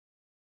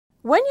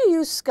When you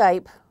use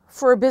Skype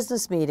for a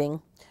business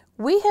meeting,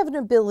 we have an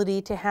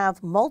ability to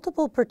have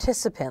multiple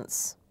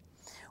participants.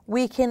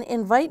 We can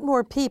invite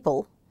more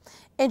people,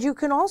 and you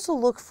can also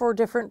look for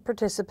different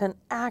participant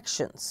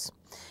actions.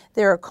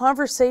 There are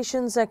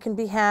conversations that can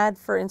be had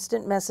for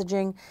instant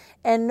messaging,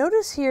 and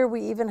notice here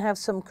we even have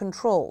some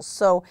controls.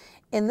 So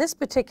in this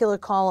particular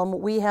column,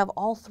 we have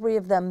all three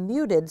of them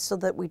muted so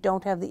that we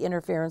don't have the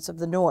interference of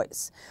the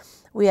noise.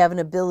 We have an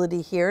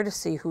ability here to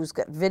see who's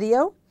got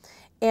video,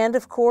 and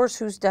of course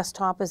whose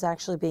desktop is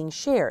actually being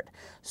shared.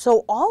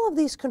 So all of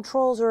these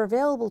controls are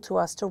available to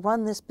us to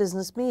run this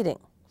business meeting.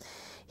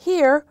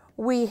 Here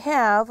we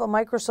have a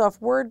Microsoft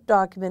Word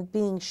document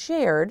being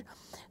shared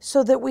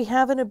so that we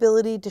have an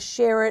ability to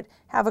share it,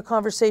 have a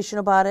conversation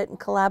about it, and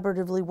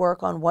collaboratively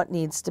work on what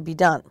needs to be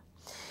done.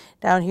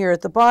 Down here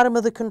at the bottom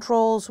of the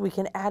controls, we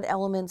can add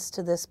elements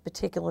to this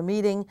particular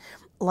meeting,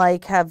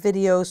 like have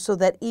videos so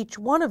that each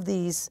one of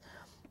these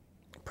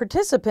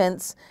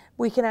participants,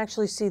 we can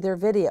actually see their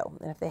video.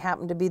 And if they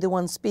happen to be the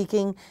one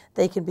speaking,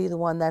 they can be the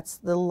one that's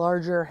the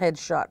larger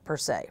headshot per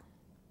se.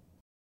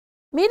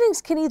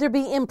 Meetings can either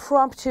be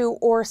impromptu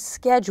or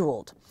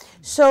scheduled.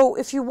 So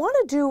if you want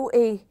to do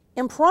an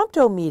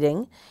impromptu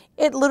meeting,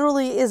 it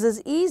literally is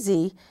as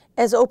easy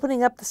as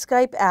opening up the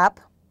Skype app,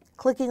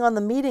 clicking on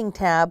the meeting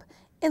tab,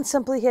 and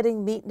simply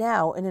hitting Meet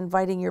Now and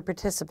inviting your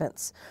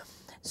participants.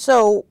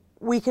 So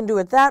we can do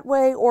it that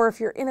way, or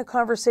if you're in a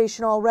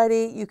conversation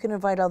already, you can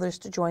invite others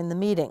to join the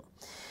meeting.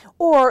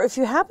 Or if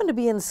you happen to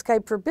be in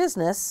Skype for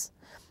Business,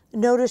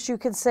 notice you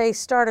can say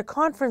start a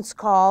conference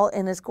call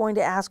and it's going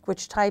to ask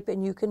which type,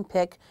 and you can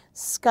pick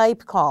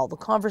Skype call. The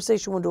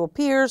conversation window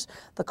appears,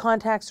 the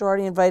contacts are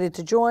already invited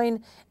to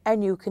join,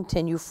 and you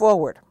continue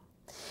forward.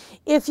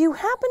 If you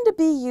happen to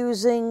be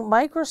using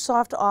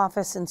Microsoft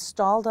Office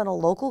installed on a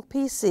local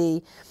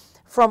PC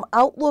from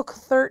Outlook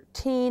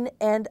 13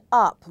 and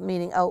up,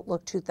 meaning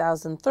Outlook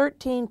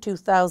 2013,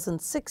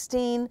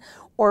 2016,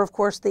 or of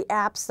course the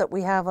apps that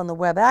we have on the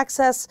web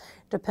access,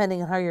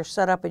 depending on how your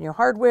setup and your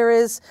hardware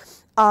is,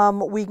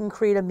 we can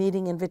create a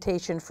meeting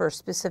invitation for a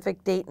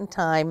specific date and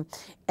time,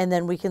 and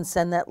then we can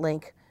send that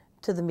link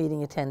to the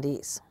meeting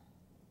attendees.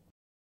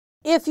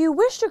 If you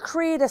wish to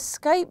create a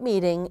Skype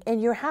meeting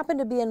and you happen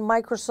to be in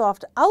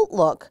Microsoft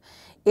Outlook,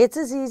 it's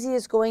as easy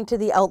as going to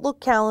the Outlook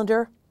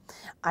calendar.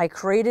 I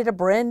created a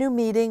brand new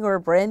meeting or a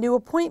brand new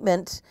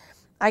appointment.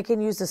 I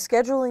can use the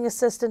scheduling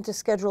assistant to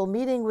schedule a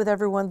meeting with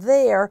everyone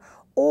there,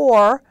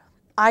 or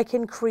I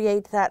can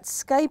create that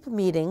Skype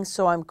meeting.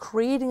 So I'm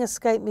creating a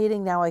Skype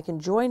meeting. Now I can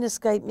join a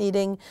Skype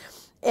meeting.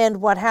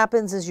 And what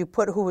happens is you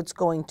put who it's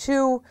going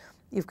to,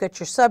 you've got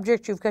your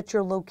subject, you've got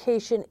your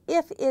location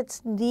if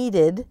it's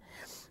needed,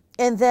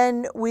 and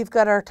then we've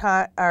got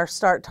our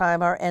start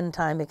time, our end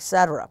time,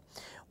 etc.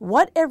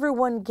 What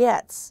everyone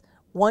gets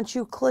once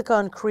you click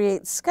on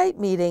Create Skype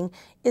Meeting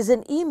is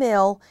an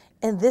email,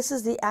 and this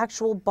is the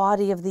actual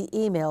body of the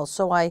email.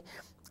 So I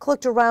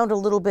clicked around a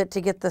little bit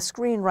to get the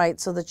screen right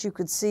so that you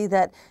could see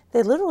that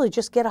they literally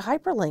just get a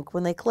hyperlink.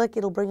 When they click,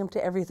 it'll bring them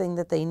to everything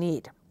that they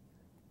need.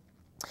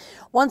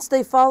 Once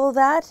they follow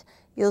that,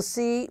 you'll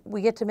see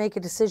we get to make a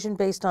decision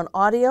based on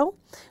audio.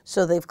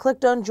 So they've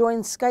clicked on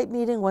Join Skype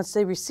Meeting once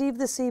they receive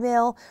this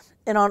email.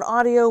 And on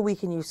audio, we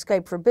can use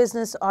Skype for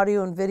Business,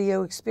 audio and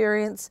video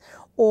experience,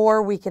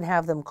 or we can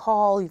have them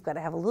call. You've got to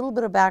have a little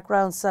bit of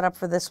background set up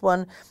for this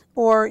one,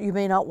 or you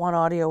may not want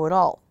audio at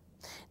all.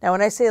 Now,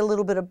 when I say a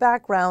little bit of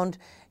background,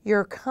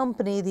 your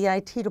company, the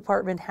IT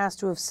department, has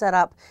to have set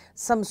up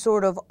some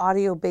sort of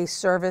audio-based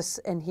service,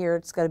 and here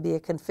it's got to be a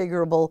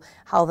configurable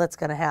how that's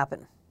going to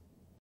happen.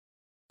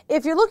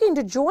 If you're looking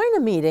to join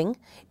a meeting,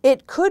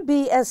 it could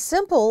be as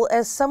simple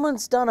as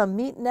someone's done a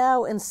Meet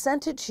Now and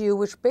sent it to you,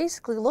 which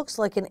basically looks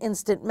like an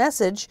instant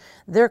message.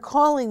 They're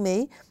calling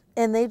me,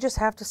 and they just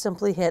have to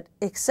simply hit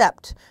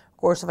accept. Of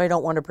course, if I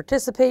don't want to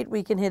participate,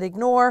 we can hit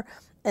ignore,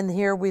 and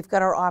here we've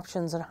got our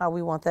options on how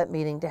we want that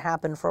meeting to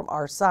happen from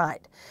our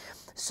side.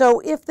 So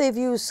if they've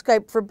used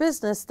Skype for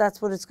Business,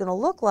 that's what it's going to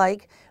look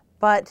like.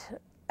 But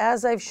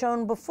as I've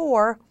shown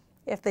before,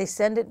 if they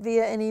send it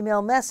via an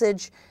email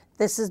message,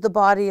 this is the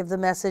body of the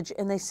message,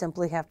 and they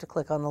simply have to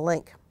click on the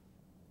link.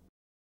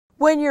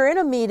 When you're in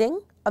a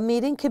meeting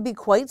can be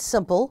quite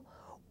simple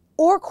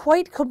or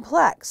quite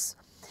complex.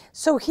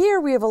 So here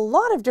we have a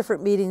lot of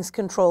different meetings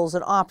controls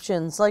and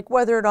options, like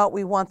whether or not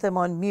we want them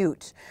on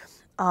mute.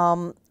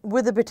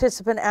 With the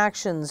participant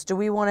actions, do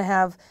we want to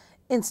have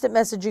instant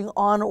messaging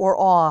on or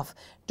off?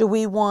 Do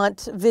we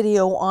want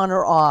video on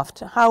or off?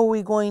 How are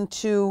we going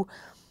to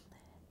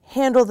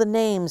handle the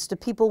names? Do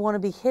people want to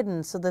be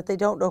hidden so that they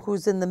don't know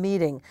who's in the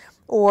meeting?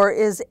 Or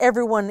is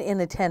everyone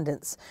in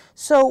attendance?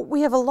 So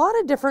we have a lot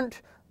of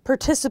different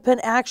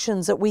participant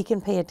actions that we can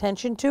pay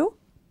attention to.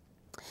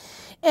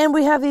 And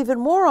we have even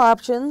more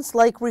options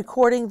like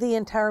recording the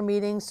entire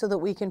meeting so that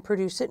we can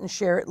produce it and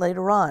share it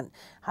later on.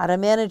 How to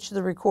manage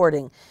the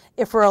recording.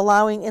 If we're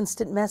allowing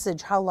instant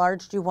message, how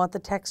large do you want the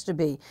text to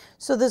be?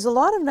 So there's a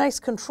lot of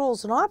nice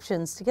controls and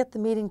options to get the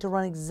meeting to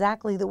run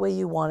exactly the way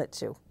you want it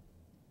to.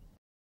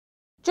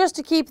 Just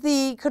to keep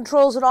the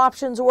controls and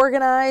options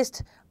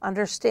organized,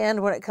 understand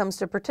when it comes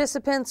to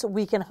participants,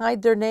 we can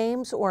hide their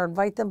names or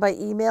invite them by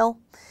email.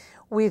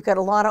 We've got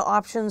a lot of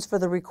options for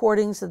the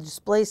recordings, the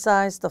display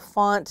size, the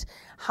font,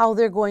 how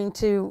they're going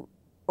to,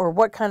 or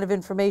what kind of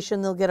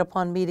information they'll get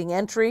upon meeting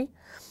entry,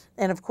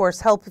 and of course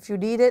help if you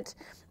need it.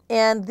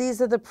 And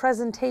these are the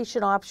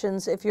presentation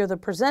options if you're the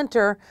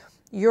presenter,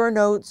 your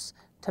notes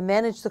to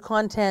manage the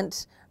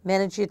content,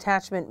 manage the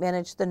attachment,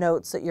 manage the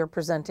notes that you're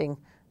presenting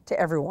to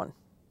everyone.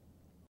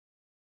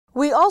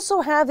 We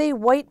also have a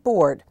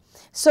whiteboard.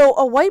 So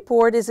a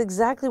whiteboard is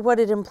exactly what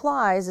it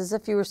implies, as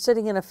if you were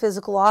sitting in a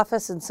physical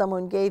office and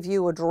someone gave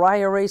you a dry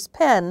erase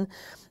pen.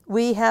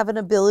 We have an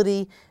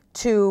ability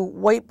to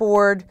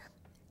whiteboard,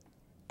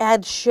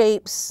 add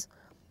shapes,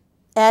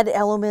 add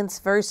elements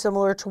very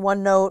similar to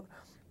OneNote.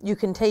 You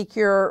can take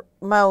your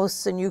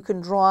mouse and you can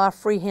draw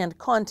freehand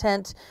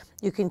content.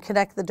 You can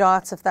connect the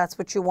dots if that's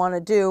what you want to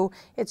do.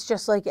 It's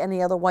just like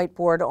any other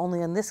whiteboard,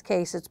 only in this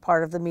case it's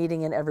part of the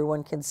meeting and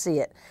everyone can see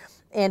it.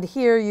 And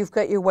here you've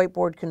got your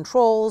whiteboard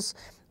controls,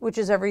 which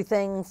is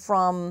everything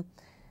from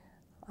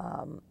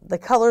the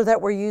color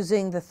that we're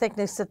using, the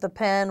thickness of the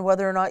pen,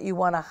 whether or not you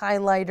want a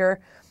highlighter,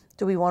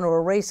 do we want to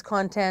erase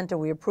content, are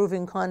we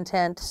approving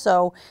content?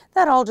 So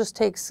that all just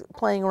takes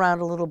playing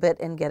around a little bit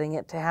and getting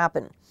it to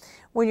happen.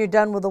 When you're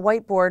done with the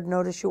whiteboard,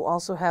 notice you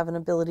also have an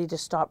ability to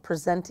stop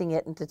presenting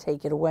it and to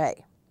take it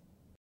away.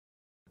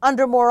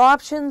 Under more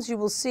options, you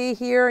will see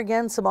here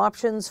again some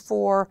options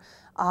for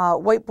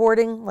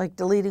whiteboarding, like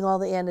deleting all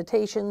the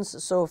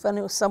annotations. So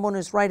if someone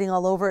is writing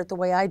all over it the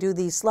way I do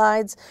these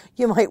slides,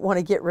 you might want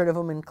to get rid of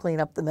them and clean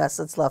up the mess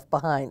that's left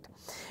behind.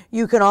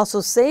 You can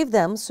also save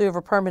them so you have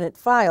a permanent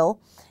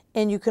file,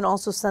 and you can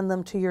also send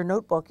them to your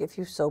notebook if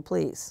you so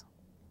please.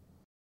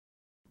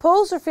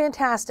 Polls are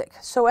fantastic.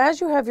 So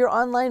as you have your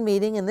online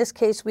meeting, in this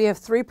case we have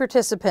 3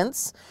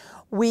 participants,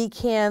 we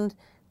can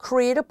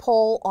create a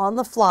poll on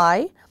the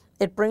fly.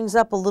 It brings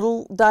up a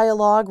little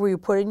dialogue where you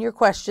put in your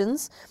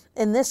questions.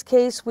 In this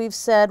case, we've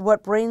said,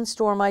 what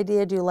brainstorm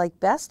idea do you like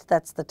best?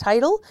 That's the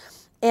title.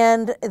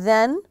 And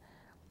then,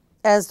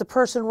 as the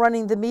person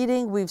running the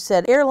meeting, we've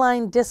said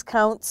airline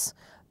discounts,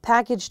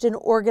 packaged and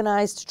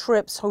organized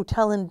trips,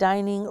 hotel and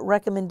dining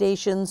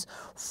recommendations,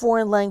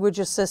 foreign language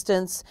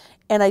assistance,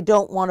 and I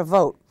don't want to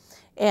vote.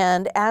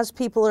 And as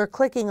people are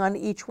clicking on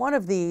each one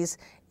of these,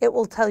 it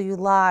will tell you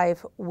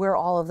live where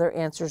all of their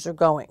answers are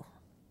going.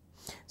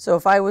 So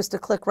if I was to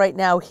click right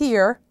now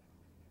here,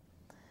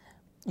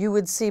 you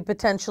would see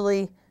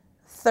potentially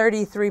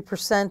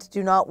 33%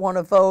 do not want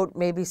to vote,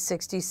 maybe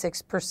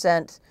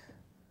 66%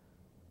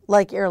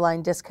 like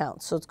airline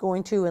discounts. So it's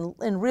going to,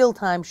 in real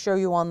time, show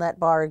you on that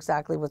bar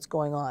exactly what's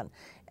going on.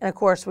 And of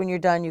course, when you're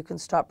done, you can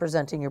stop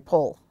presenting your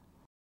poll.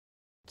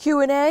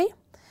 Q&A,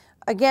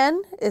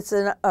 again, it's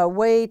a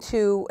way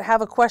to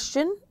have a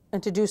question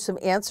and to do some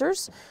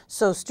answers.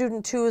 So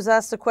student 2 has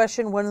asked the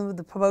question, when will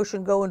the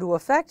promotion go into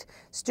effect?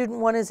 Student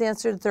 1 has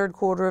answered, 3rd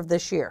quarter of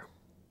this year.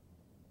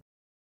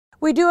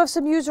 We do have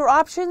some user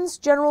options: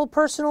 general,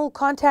 personal,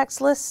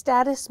 contacts list,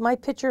 status, my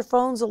picture,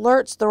 phones,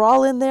 alerts, they're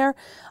all in there.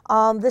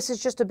 This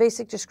is just a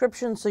basic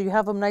description so you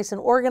have them nice and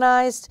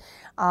organized.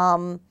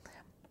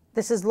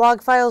 This is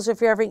log files if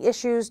you're having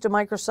issues. Do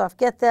Microsoft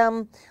get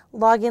them?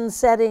 Login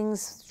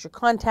settings, your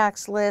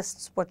contacts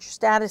lists, what your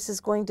status is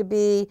going to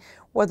be,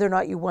 whether or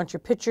not you want your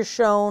picture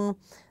shown,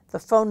 the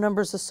phone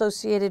numbers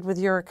associated with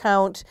your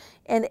account,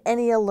 and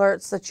any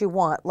alerts that you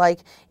want, like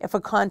if a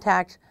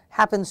contact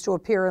happens to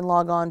appear and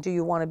log on, do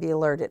you want to be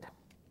alerted?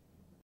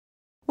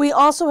 We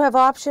also have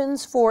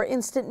options for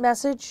instant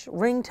message,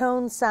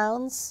 ringtone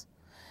sounds.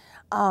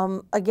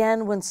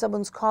 Again, when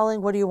someone's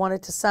calling, what do you want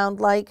it to sound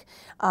like?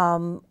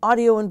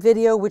 Audio and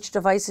video, which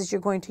devices you're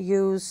going to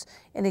use.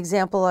 An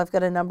example, I've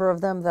got a number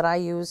of them that I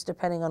use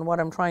depending on what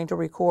I'm trying to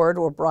record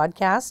or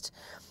broadcast.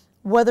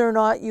 Whether or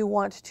not you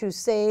want to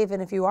save,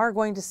 and if you are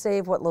going to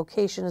save, what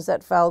location is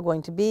that file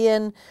going to be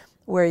in?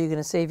 Where are you going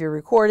to save your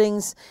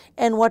recordings,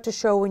 and what to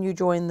show when you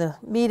join the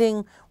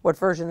meeting, what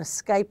version of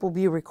Skype will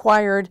be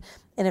required,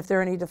 and if there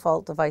are any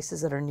default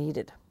devices that are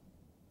needed.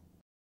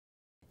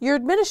 Your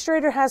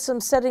administrator has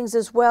some settings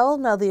as well.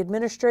 Now the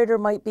administrator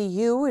might be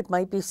you, it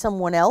might be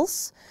someone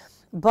else,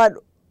 but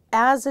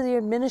as the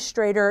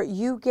administrator,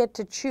 you get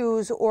to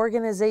choose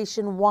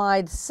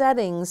organization-wide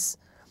settings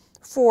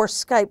for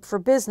Skype for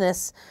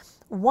Business.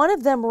 One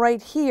of them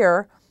right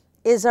here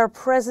is our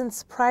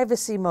presence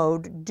privacy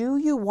mode. Do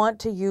you want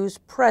to use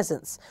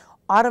presence?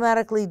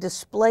 Automatically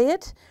display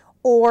it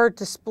or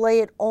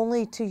display it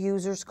only to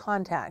users'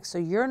 contacts. So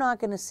you're not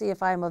going to see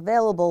if I'm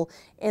available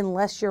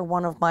unless you're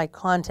one of my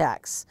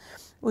contacts.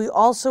 We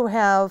also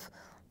have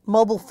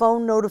mobile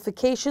phone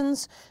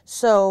notifications.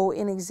 So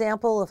an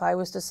example, if I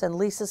was to send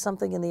Lisa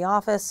something in the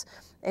office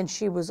and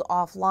she was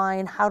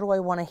offline, how do I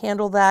want to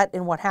handle that?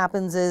 And what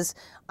happens is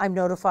I'm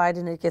notified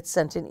and it gets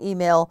sent an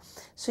email.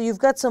 So you've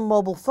got some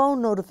mobile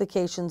phone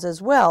notifications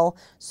as well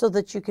so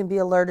that you can be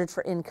alerted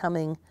for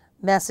incoming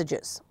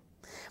messages.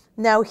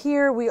 Now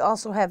here we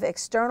also have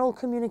external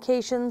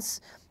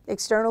communications.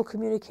 External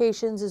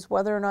communications is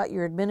whether or not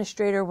your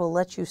administrator will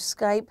let you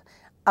Skype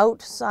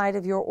outside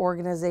of your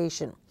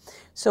organization.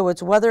 So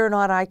it's whether or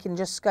not I can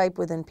just Skype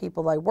within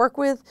people I work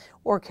with,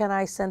 or can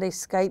I send a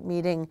Skype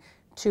meeting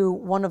to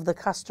one of the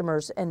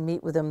customers and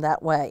meet with them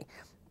that way.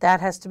 That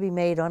has to be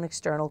made on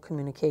external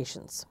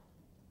communications.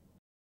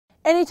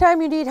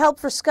 Anytime you need help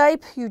for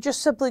Skype, you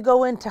just simply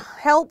go into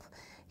Help.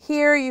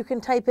 Here you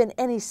can type in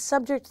any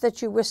subject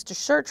that you wish to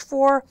search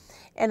for.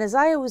 And as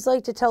I always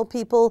like to tell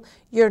people,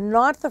 you're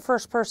not the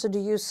first person to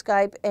use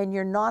Skype, and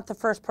you're not the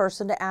first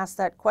person to ask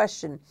that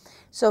question.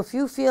 So if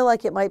you feel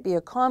like it might be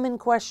a common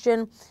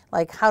question,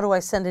 like how do I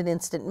send an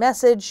instant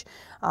message?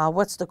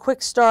 What's the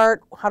quick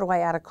start? How do I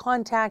add a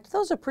contact?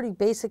 Those are pretty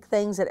basic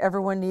things that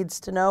everyone needs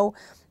to know.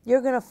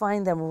 You're going to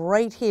find them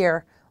right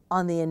here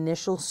on the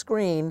initial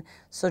screen.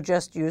 So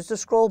just use the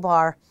scroll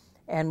bar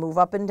and move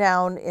up and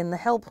down in the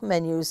help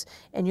menus,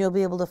 and you'll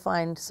be able to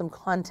find some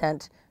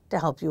content to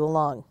help you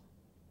along.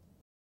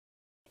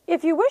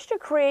 If you wish to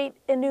create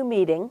a new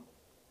meeting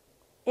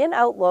in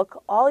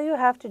Outlook, all you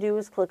have to do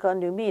is click on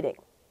New Meeting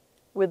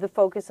with the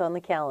focus on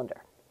the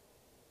calendar.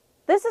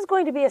 This is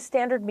going to be a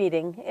standard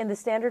meeting, and the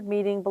standard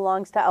meeting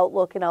belongs to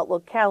Outlook and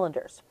Outlook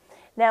calendars.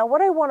 Now,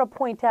 what I want to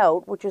point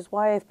out, which is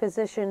why I've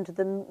positioned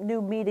the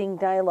new meeting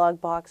dialog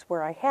box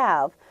where I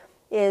have,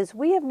 is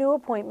we have new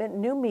appointment,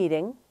 new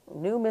meeting,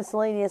 new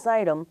miscellaneous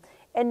item,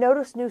 and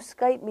notice new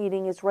Skype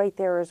meeting is right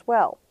there as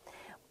well.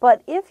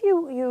 But if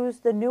you use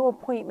the new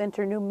appointment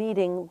or new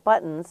meeting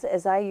buttons,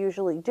 as I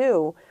usually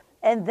do,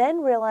 and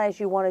then realize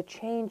you want to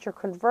change or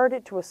convert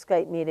it to a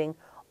Skype meeting,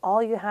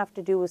 all you have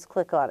to do is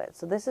click on it.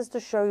 So this is to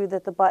show you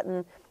that the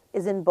button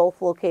is in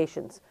both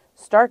locations.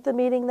 Start the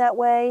meeting that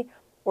way,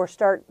 or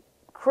start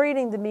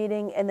creating the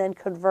meeting and then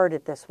convert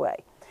it this way.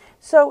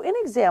 So in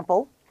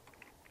example,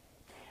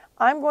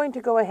 I'm going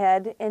to go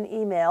ahead and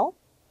email,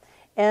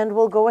 and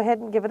we'll go ahead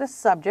and give it a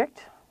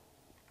subject.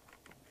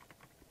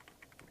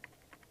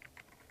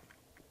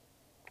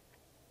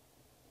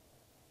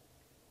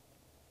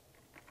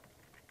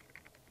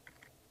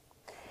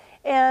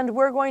 And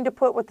we're going to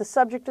put what the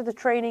subject of the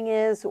training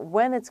is,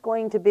 when it's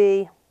going to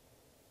be.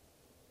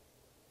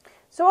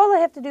 So all I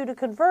have to do to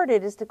convert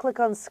it is to click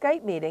on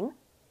Skype meeting.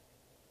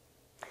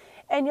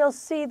 And you'll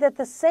see that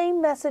the same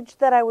message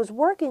that I was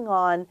working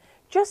on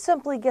just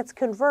simply gets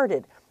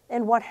converted.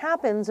 And what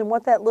happens, and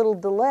what that little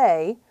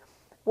delay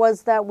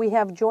was, that we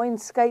have joined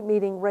Skype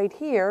meeting right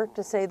here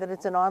to say that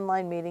it's an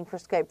online meeting for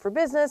Skype for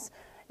Business,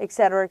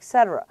 etc.,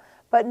 etc.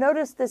 But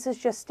notice this is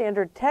just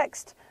standard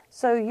text,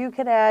 so you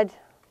can add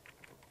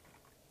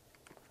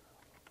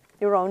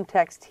your own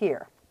text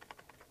here.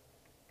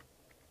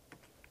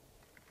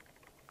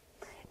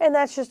 And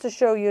that's just to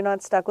show you're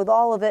not stuck with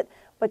all of it,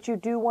 but you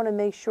do want to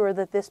make sure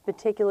that this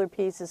particular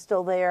piece is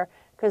still there,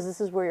 because this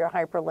is where your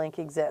hyperlink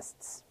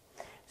exists.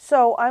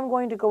 So I'm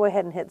going to go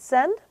ahead and hit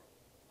send.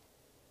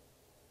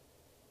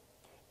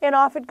 And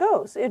off it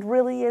goes. It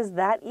really is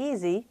that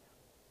easy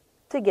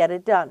to get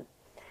it done.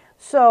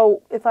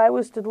 So if I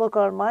was to look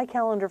on my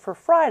calendar for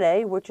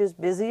Friday, which is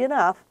busy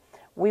enough,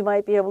 we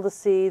might be able to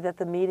see that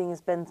the meeting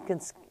has been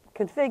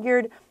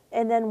configured,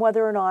 and then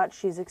whether or not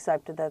she's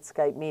accepted that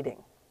Skype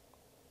meeting.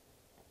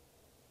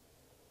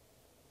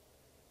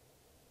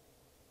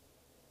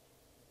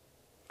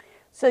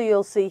 So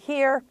you'll see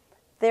here,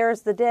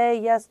 there's the day.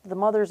 Yes, the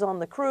mother's on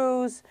the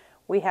cruise.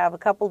 We have a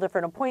couple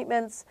different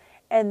appointments.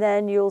 And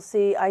then you'll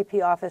see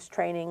IP Office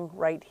training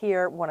right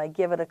here. When I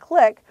give it a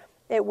click,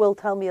 it will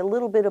tell me a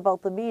little bit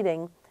about the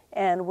meeting.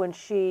 And when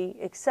she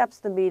accepts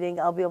the meeting,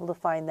 I'll be able to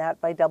find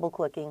that by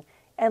double-clicking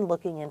and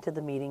looking into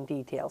the meeting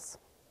details.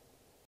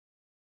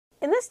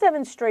 In this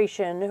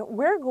demonstration,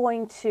 we're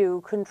going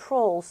to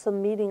control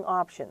some meeting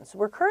options.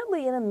 We're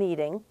currently in a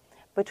meeting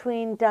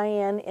between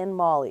Diane and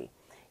Molly.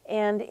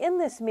 And in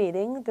this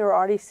meeting, they're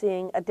already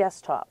seeing a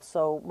desktop.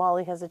 So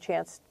Molly has a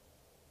chance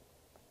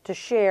to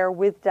share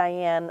with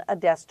Diane a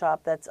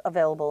desktop that's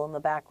available in the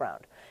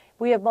background.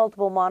 We have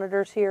multiple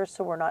monitors here,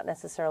 so we're not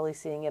necessarily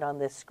seeing it on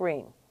this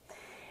screen.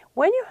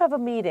 When you have a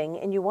meeting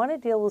and you want to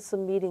deal with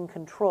some meeting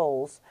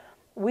controls,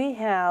 we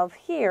have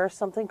here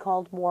something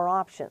called More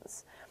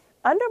Options.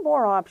 Under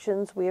More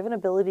Options, we have an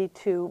ability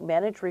to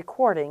manage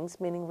recordings,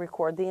 meaning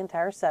record the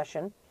entire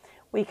session.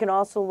 We can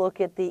also look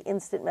at the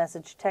instant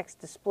message text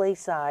display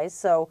size.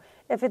 So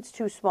if it's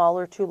too small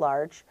or too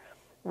large,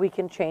 we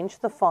can change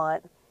the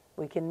font.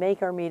 We can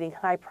make our meeting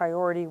high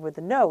priority with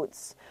the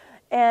notes.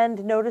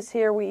 And notice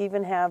here we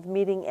even have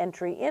meeting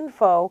entry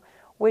info,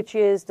 which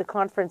is the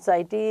conference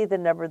ID, the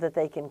number that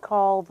they can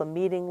call, the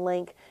meeting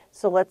link.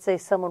 So let's say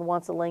someone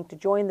wants a link to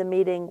join the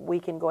meeting, we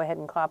can go ahead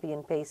and copy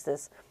and paste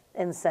this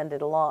and send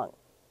it along.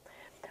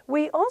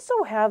 We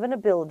also have an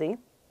ability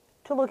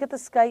to look at the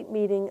Skype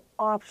meeting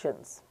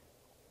options.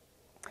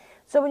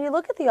 So when you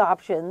look at the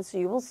options,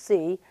 you will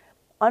see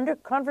under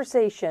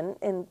conversation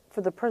and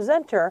for the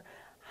presenter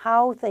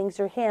how things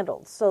are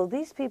handled. So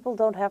these people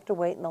don't have to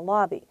wait in the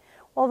lobby.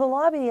 Well, the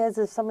lobby is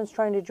if someone's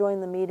trying to join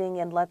the meeting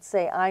and let's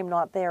say I'm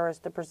not there as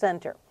the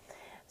presenter.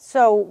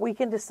 So we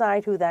can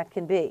decide who that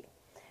can be.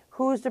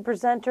 Who's the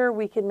presenter?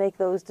 We can make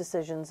those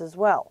decisions as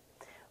well.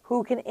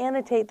 who can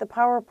annotate the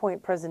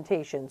PowerPoint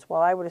presentations.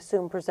 While I would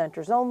assume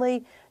presenters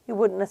only, you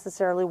wouldn't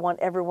necessarily want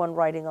everyone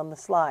writing on the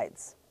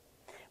slides.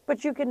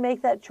 But you can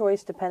make that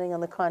choice depending on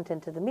the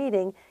content of the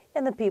meeting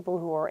and the people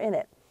who are in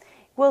it.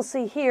 We'll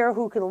see here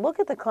who can look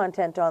at the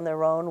content on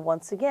their own.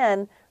 Once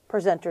again,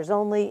 presenters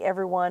only,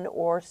 everyone,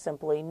 or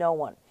simply no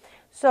one.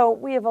 So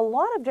we have a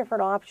lot of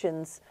different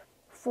options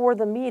for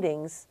the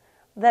meetings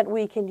that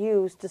we can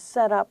use to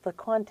set up the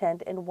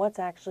content and what's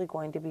actually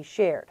going to be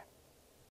shared.